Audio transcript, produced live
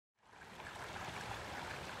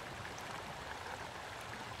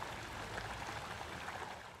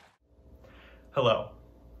Hello,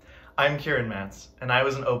 I'm Kieran Matz, and I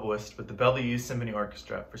was an oboist with the Bellevue Youth Symphony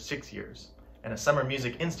Orchestra for 6 years, and a Summer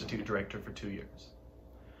Music Institute director for 2 years.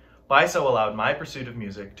 BYSO allowed my pursuit of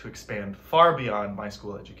music to expand far beyond my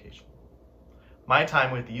school education. My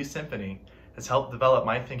time with the Youth Symphony has helped develop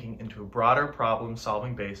my thinking into a broader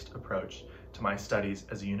problem-solving based approach to my studies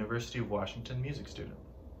as a University of Washington music student.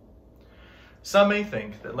 Some may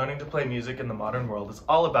think that learning to play music in the modern world is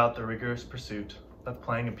all about the rigorous pursuit of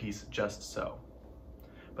playing a piece just so.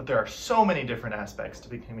 But there are so many different aspects to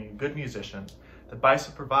becoming a good musician that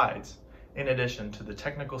BYSO provides, in addition to the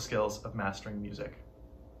technical skills of mastering music.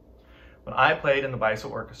 When I played in the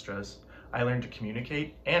BYSO orchestras, I learned to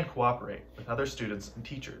communicate and cooperate with other students and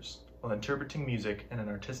teachers while interpreting music in an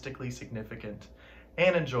artistically significant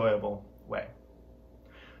and enjoyable way.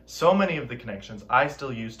 So many of the connections I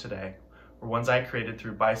still use today were ones I created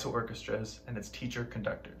through BYSO orchestras and its teacher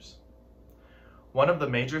conductors. One of the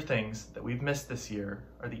major things that we've missed this year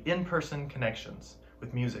are the in-person connections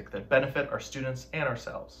with music that benefit our students and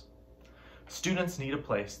ourselves. Students need a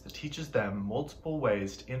place that teaches them multiple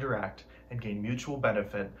ways to interact and gain mutual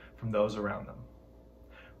benefit from those around them.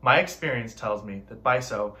 My experience tells me that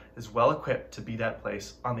BYSO is well equipped to be that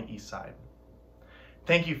place on the East Side.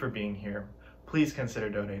 Thank you for being here. Please consider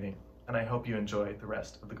donating, and I hope you enjoy the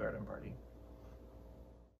rest of the garden party.